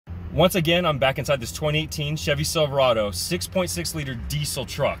Once again, I'm back inside this 2018 Chevy Silverado 6.6 liter diesel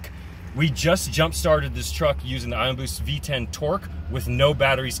truck. We just jump started this truck using the iOnBoost V10 torque with no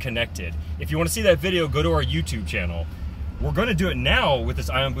batteries connected. If you want to see that video, go to our YouTube channel. We're going to do it now with this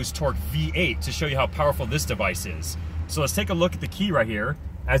iOnBoost TORQUE V8 to show you how powerful this device is. So let's take a look at the key right here.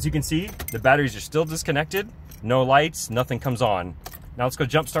 As you can see, the batteries are still disconnected, no lights, nothing comes on. Now let's go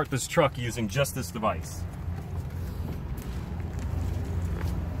jump start this truck using just this device.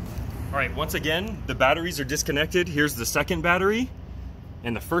 All right, once again, the batteries are disconnected. Here's the second battery.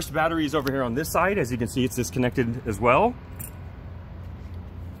 And the first battery is over here on this side. As you can see, it's disconnected as well.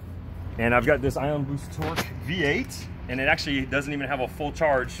 And I've got this iOnBoost TORQUE V8, and it actually doesn't even have a full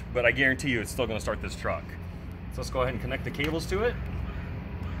charge, but I guarantee you it's still gonna start this truck. So let's go ahead and connect the cables to it.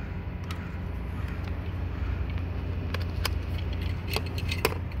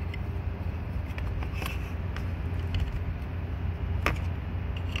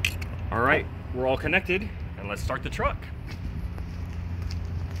 All right, we're all connected, and let's start the truck.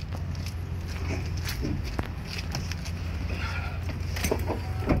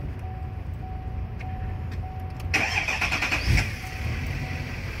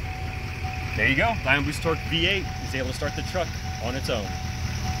 There you go, the iOnBoost TORQUE V8 is able to start the truck on its own.